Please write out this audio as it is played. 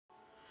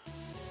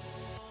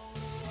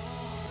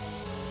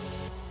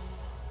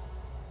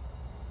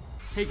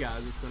Hey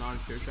guys, what's going on?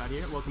 It's Shot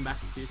here. Welcome back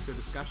to CSGO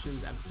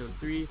Discussions, episode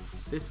 3.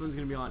 This one's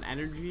going to be on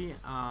NRG.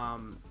 A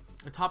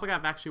topic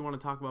I've actually wanted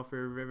to talk about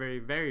for a very,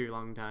 very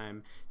long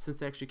time since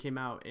they actually came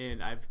out,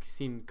 and I've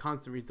seen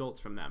constant results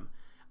from them.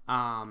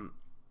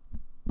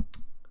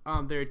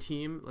 They're a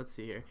team, let's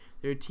see here.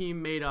 They're a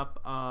team made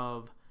up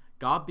of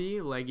Gobby,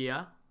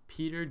 Legia,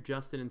 Peter,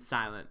 Justin, and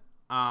Silent.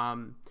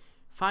 5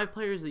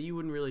 players that you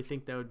wouldn't really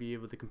think that would be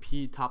able to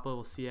compete top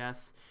level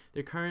CS.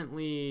 They're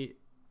currently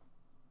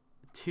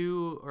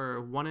 2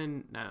 or 1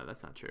 in, no,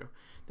 that's not true.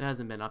 That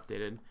hasn't been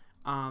updated.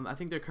 I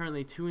think they're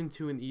currently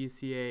 2-2 in the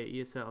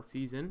ESL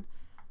season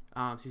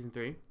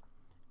 3,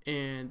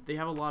 and they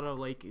have a lot of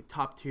like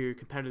top tier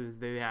competitors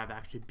they have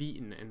actually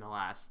beaten in the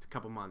last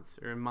couple months,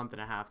 or a month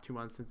and a half, 2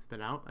 months since it's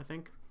been out, I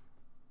think.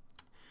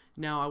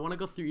 Now I want to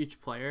go through each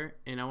player,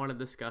 and I want to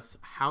discuss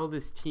how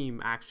this team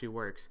actually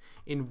works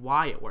and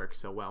why it works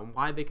so well, and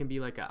why they can be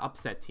like an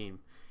upset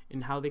team,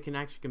 and how they can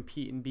actually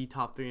compete and be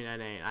top 3 in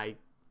NA.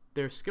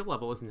 Their skill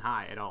level isn't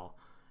high at all.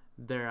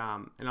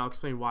 And I'll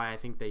explain why I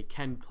think they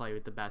can play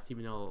with the best,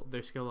 even though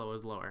their skill level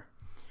is lower.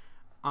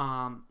 So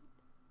I'm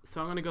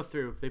gonna go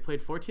through. They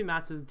played 14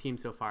 matches as a team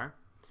so far.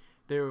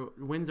 Their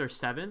wins are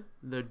 7.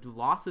 Their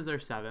losses are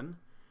 7.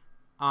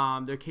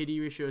 Their KD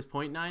ratio is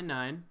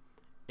 0.99,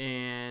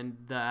 and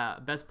the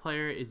best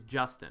player is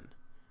Justin.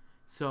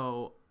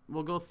 So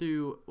we'll go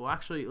through. Well,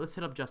 actually, let's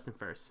hit up Justin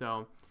first.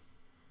 So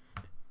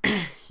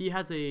he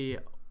has a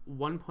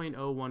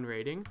 1.01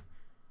 rating.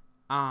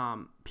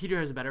 Peter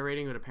has a better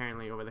rating, but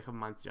apparently over the couple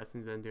months,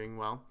 Justin's been doing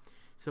well.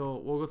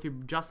 So we'll go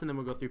through Justin, then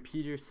we'll go through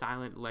Peter,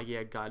 Silent,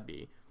 Legia,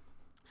 Godby.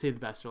 Save the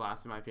best for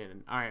last, in my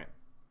opinion. All right.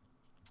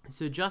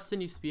 So Justin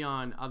used to be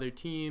on other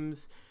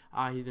teams.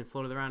 He's been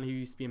floated around. He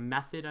used to be a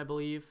Method, I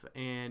believe,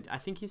 and I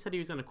think he said he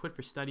was going to quit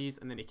for studies,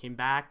 and then he came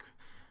back.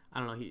 I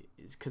don't know,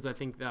 because I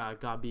think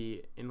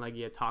Godby and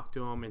Legia talked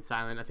to him, and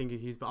Silent. I think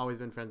he's always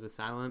been friends with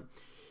Silent.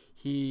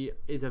 He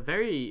is a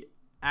very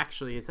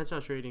Actually, his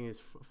headshot rating is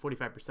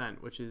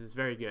 45%, which is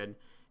very good,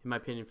 in my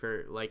opinion,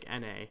 for, like,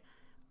 NA.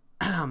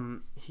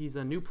 He's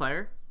a new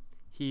player.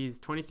 He's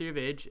 23 of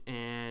age,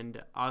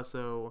 and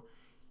also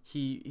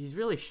he's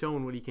really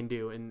shown what he can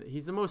do. And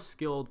he's the most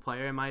skilled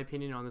player, in my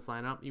opinion, on this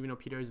lineup, even though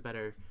Peter is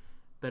better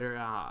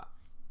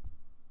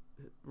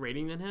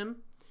rating than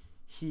him.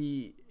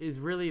 He is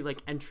really,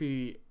 like,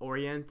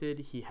 entry-oriented.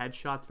 He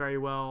headshots very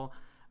well.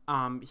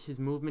 His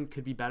movement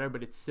could be better,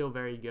 but it's still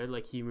very good.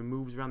 Like, he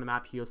moves around the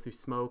map, he goes through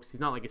smokes. He's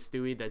not like a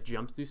Stewie that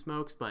jumps through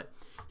smokes, but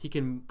he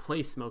can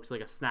play smokes like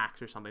a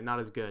Snacks or something. Not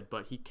as good,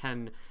 but he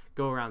can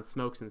go around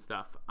smokes and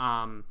stuff.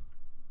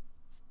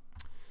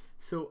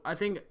 So I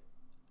think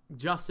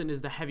Justin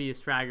is the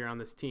heaviest fragger on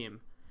this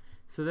team.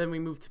 So then we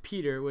move to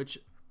Peter, which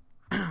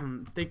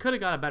they could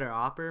have got a better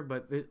opper,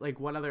 but like,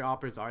 what other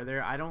oppers are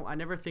there? I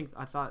never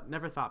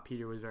thought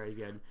Peter was very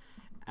good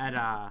at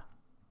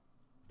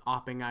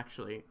opping,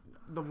 actually.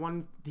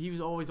 He was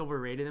always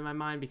overrated in my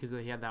mind because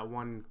he had that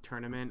one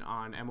tournament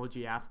on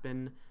MLG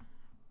Aspen,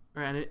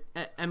 or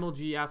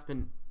MLG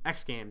Aspen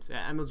X Games,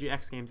 MLG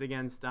X Games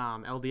against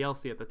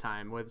LDLC at the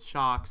time, with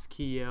Shocks,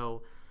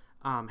 Keo,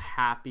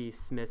 Happy,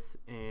 Smiths,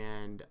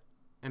 and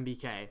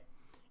MBK,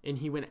 and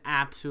he went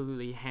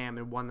absolutely ham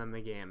and won them the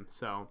game.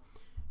 So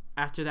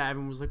after that,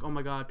 everyone was like, "Oh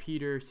my God,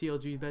 Peter,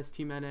 CLG's best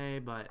team NA,"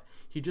 but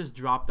he just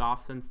dropped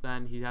off since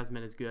then. He hasn't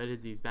been as good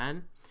as he's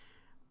been.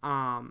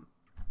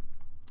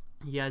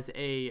 He has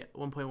a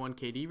 1.1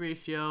 KD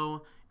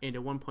ratio and a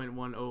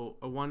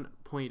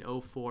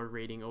 1.04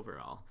 rating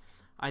overall.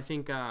 I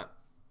think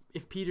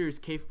if Peter is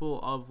capable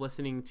of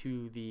listening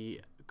to the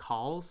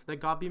calls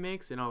that Gobby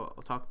makes, and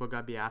I'll talk about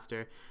Gobby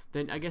after,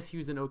 then I guess he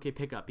was an okay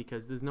pickup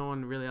because there's no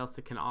one really else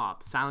that can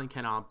op. Silent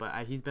can op,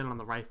 but he's been on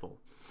the rifle.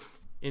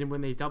 And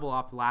when they double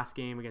opt the last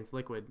game against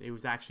Liquid, it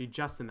was actually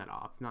Justin that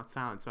opted, not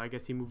Silent. So I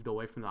guess he moved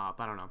away from the op.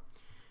 I don't know.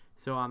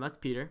 So that's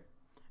Peter.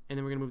 And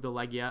then we're going to move to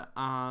Legia.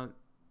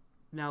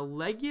 Now,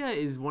 Legia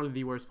is one of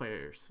the worst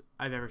players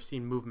I've ever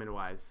seen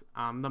movement-wise.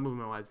 Not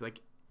movement-wise, like,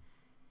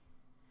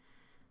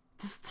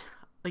 just,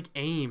 like,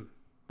 aim.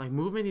 Like,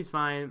 movement, he's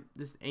fine.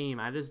 Just aim.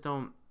 I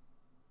don't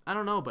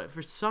know, but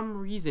for some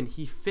reason,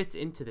 he fits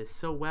into this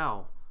so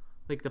well.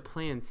 Like, the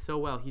plan so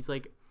well. He's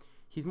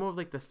more of,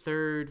 like, the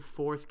 3rd,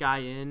 4th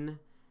guy in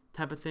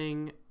type of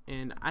thing.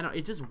 And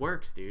it just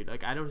works, dude.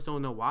 Like, I just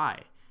don't know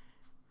why.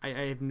 I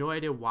have no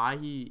idea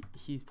why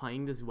he's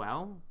playing this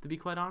well, to be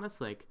quite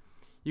honest. Like,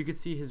 you could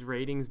see his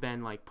ratings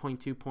been like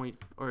 0.2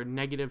 or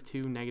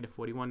 -2,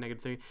 -41,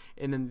 -3,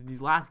 and then these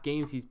last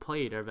games he's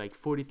played are like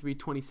 43,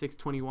 26,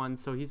 21.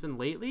 So he's been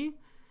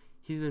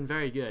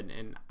very good,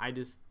 and I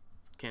just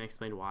can't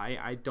explain why.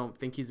 I don't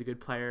think he's a good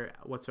player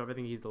whatsoever. I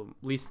think he's the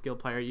least skilled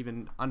player,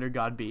 even under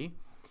Godby,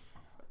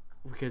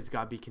 because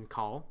Godby can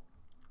call.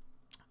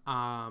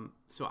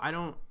 So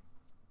I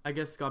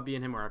guess Godby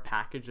and him are a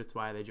package. That's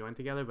why they joined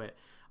together, but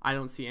I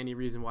don't see any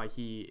reason why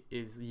he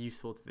is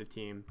useful to the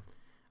team.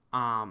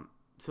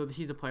 So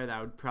he's a player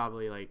that would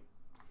probably, like,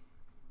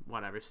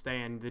 whatever,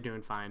 stay in. They're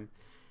doing fine.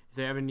 If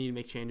they ever need to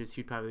make changes,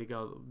 he'd probably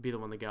be the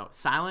one to go.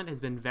 Silent has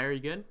been very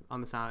good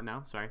on the Silent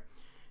now. Sorry.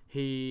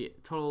 He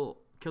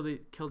total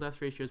kill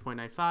death ratio is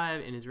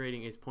 0.95, and his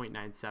rating is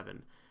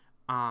 0.97.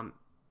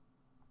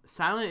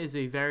 Silent is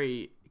a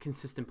very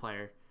consistent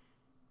player.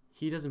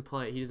 He doesn't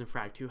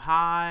frag too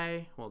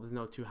high. Well, there's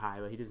no too high,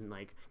 but he doesn't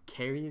like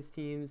carry his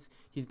teams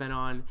he's been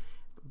on.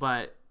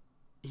 But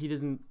he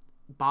doesn't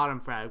bottom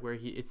frag where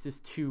it's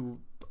just too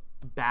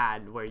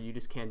bad where you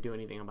just can't do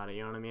anything about it.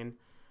 You know what I mean?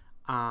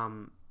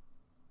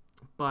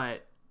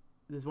 But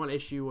there's one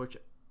issue which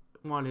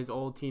his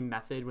old team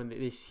method when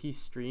he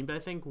streamed, I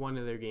think, one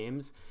of their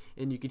games,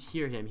 and you could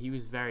hear him. He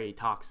was very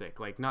toxic,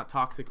 like not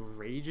toxic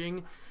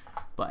raging,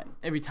 but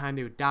every time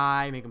they would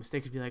die, make a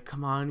mistake, would be like,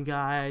 "Come on,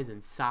 guys,"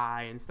 and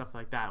sigh and stuff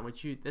like that.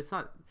 That's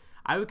not.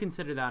 I would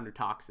consider that under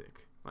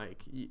toxic.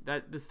 Like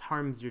this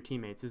harms your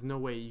teammates. There's no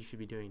way you should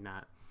be doing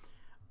that.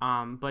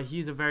 But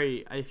he's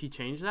if he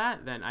changed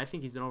that, then I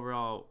think he's an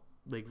overall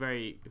like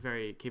very,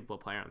 very capable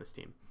player on this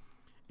team.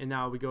 And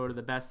now we go to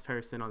the best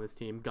person on this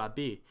team, God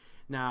B.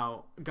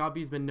 Now, God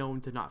B's been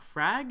known to not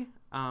frag.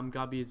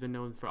 God B has been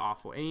known for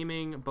awful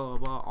aiming, blah, blah,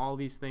 blah, all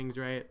these things,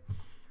 right?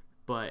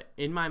 But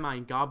in my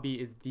mind, God B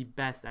is the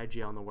best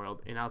IGL in the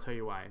world, and I'll tell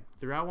you why.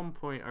 Throughout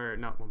throughout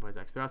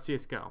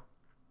CSGO,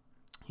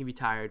 he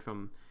retired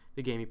from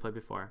the game he played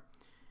before.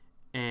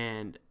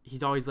 And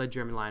he's always led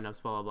German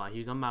lineups, blah, blah, blah. He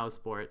was on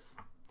Esports.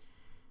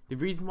 The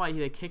reason why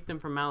they kicked him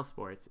from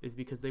Esports is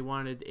because they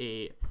wanted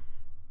a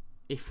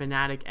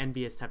fanatic,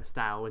 envious type of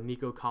style with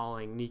Nico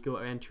calling, Nico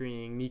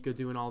entering, Nico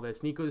doing all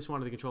this. Nico just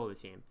wanted the control of the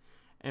team.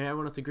 And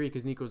everyone else agreed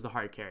because Nico's the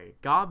hard carry.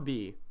 God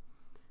B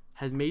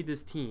has made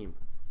this team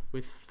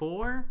with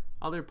 4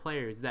 other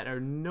players that are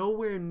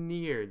nowhere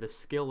near the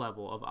skill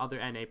level of other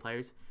NA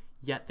players,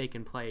 yet they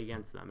can play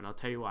against them. And I'll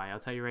tell you why. I'll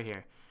tell you right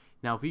here.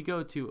 Now, if we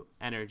go to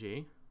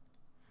NRG,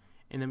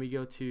 and then we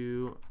go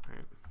to... All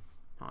right,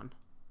 hold on.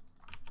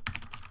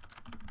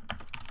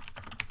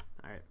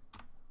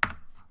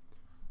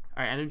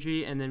 All right,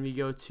 NRG, and then we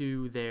go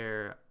to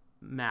their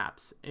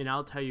maps, and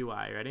I'll tell you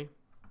why. Ready?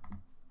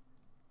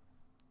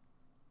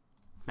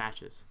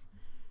 Matches.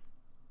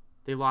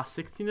 They lost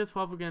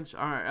 16-12 against.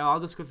 All right,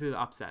 I'll just go through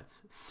the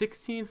upsets.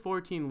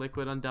 16-14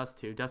 Liquid on Dust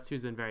 2. Dust 2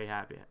 has been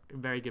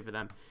very good for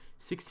them.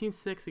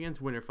 16-6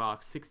 against Winter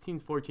Fox.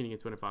 16-14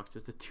 against Winter Fox.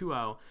 Just a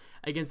 2-0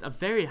 against a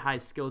very high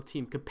skilled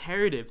team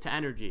comparative to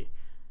NRG.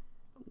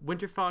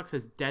 Winter Fox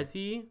has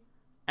Desi,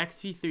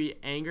 XP3,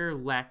 Anger,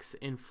 Lex,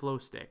 and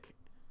Flowstick.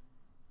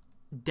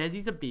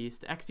 Desi's a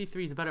beast.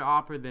 XP3 is a better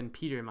opera than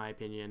Peter, in my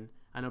opinion.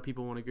 I know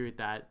people won't agree with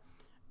that.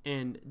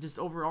 And just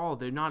overall,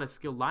 they're not a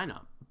skilled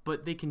lineup.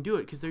 But they can do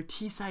it because their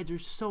T-sides are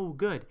so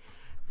good.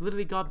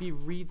 Literally, God B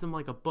reads them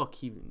like a book.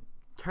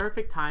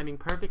 Perfect timing,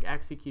 perfect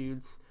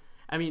executes.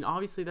 I mean,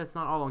 obviously, that's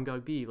not all on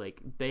God B. Like,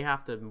 they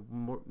have to...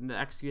 the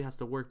execute has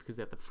to work because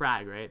they have to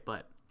frag, right?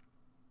 But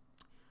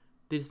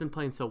they've just been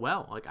playing so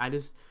well. Like,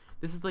 this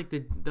is like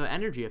the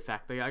energy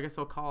effect. Like, I guess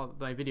I'll call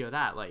my video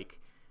that.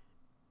 Like...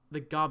 the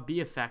God B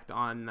effect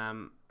on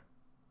them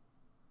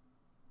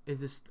is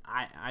just,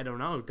 I don't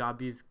know. God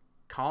B's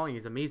calling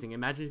is amazing.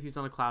 Imagine if he's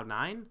on a Cloud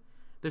 9.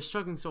 They're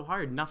struggling so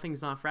hard.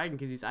 Nothing's not fragging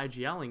because he's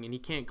IGLing and he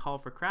can't call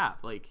for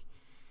crap. Like,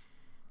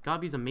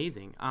 God B's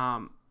amazing.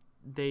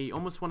 They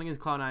almost won against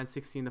Cloud 9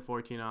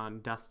 16-14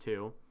 on Dust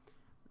 2.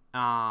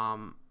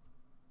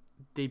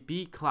 They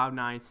beat Cloud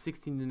 9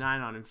 16-9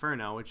 on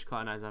Inferno, which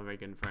Cloud 9 is not very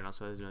good in Inferno,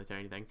 so it doesn't really tell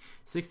you anything.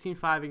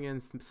 16-5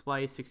 against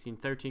Splice,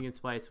 16-13 against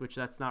Splice, which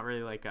that's not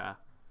really like a...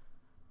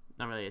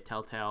 not really a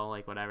telltale,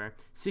 like whatever.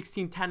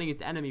 16-10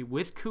 against Enemy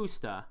with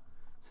Kusta.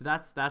 So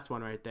that's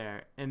one right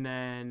there. And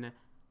then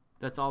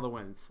that's all the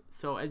wins.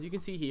 So as you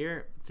can see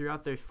here,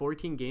 throughout their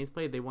 14 games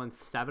played, they won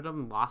 7 of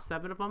them, lost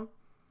 7 of them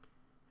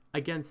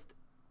against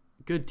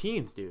good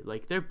teams, dude.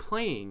 Like, they're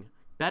playing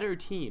better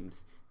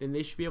teams than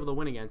they should be able to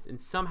win against,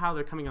 and somehow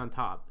they're coming on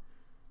top.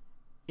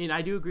 And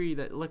I do agree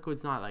that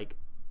Liquid's not like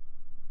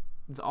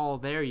all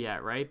there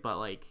yet, right? But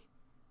like,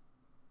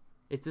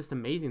 it's just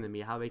amazing to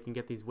me how they can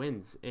get these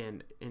wins,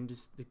 and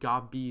just the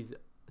God B's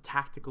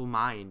tactical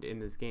mind in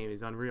this game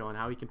is unreal, and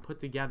how he can put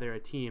together a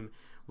team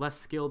less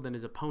skilled than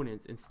his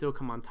opponents and still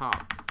come on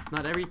top.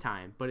 Not every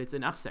time, but it's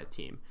an upset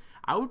team.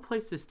 I would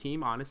place this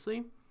team,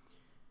 honestly.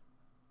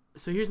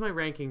 So here's my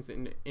rankings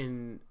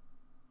in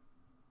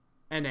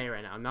NA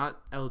right now,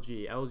 not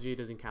LG. LG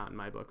doesn't count in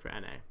my book for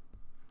NA.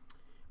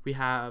 We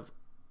have,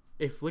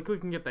 if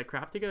Liquid can get that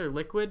crap together,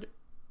 Liquid,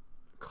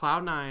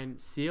 Cloud9,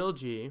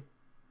 CLG,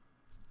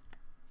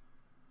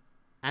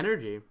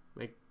 NRG,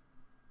 like,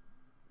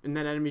 and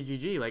then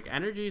NRG. Like,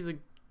 NRG is a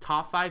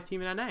top 5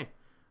 team in NA.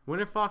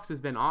 Winter Fox has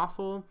been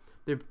awful.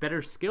 They're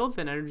better skilled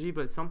than NRG,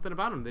 but something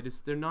about them,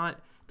 they're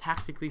not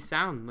tactically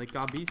sound like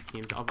God B's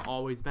teams have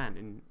always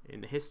been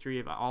in the history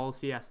of all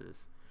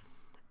CSs.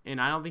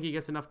 And I don't think he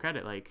gets enough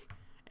credit. Like,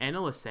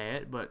 analysts say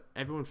it, but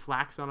everyone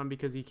flacks on him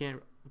because he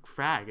can't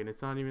frag, and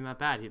it's not even that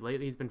bad.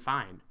 Lately he's been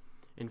fine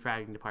in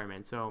fragging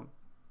department. So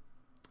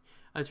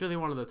I just really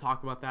wanted to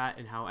talk about that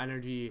and how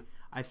NRG,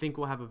 I think,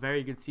 will have a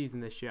very good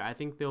season this year. I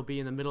think they'll be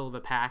in the middle of the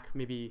pack,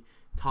 maybe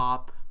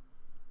top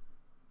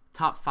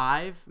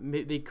 5.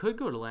 They could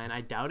go to LAN.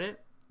 I doubt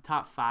it.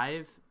 Top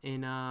 5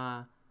 in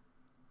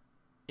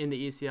in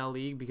the ECL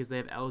league because they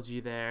have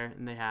LG there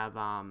and they have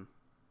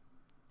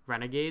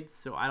Renegades.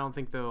 So I don't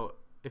think they'll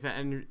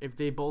if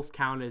they both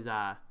count as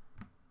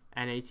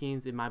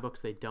N18s. In my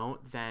books, they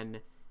don't.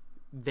 Then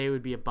they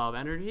would be above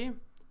NRG.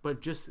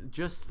 But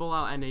just full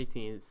out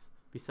N18s.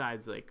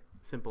 Besides like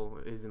Simple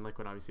is in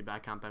Liquid, obviously, but I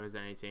count them as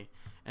NA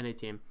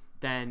team.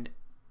 Then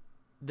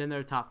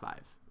they're top 5,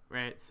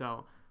 right?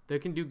 So they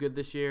can do good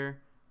this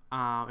year.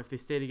 If they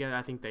stay together,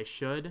 I think they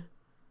should.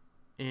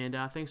 And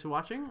thanks for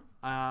watching.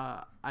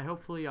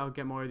 Hopefully I'll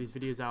get more of these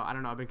videos out. I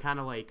don't know. I've been kind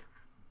of like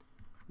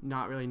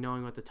not really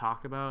knowing what to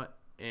talk about,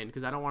 and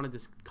because I don't want to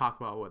just talk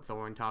about what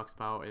Thorn talks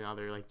about and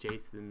other like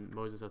Jason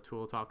Moses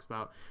O'Toole talks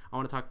about. I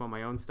want to talk about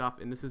my own stuff,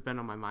 and this has been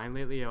on my mind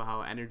lately of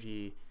how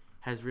NRG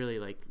has really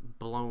like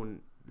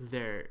blown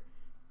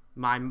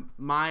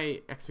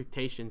my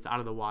expectations out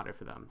of the water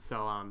for them.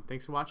 So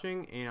thanks for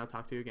watching, and I'll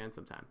talk to you again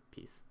sometime.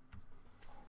 Peace.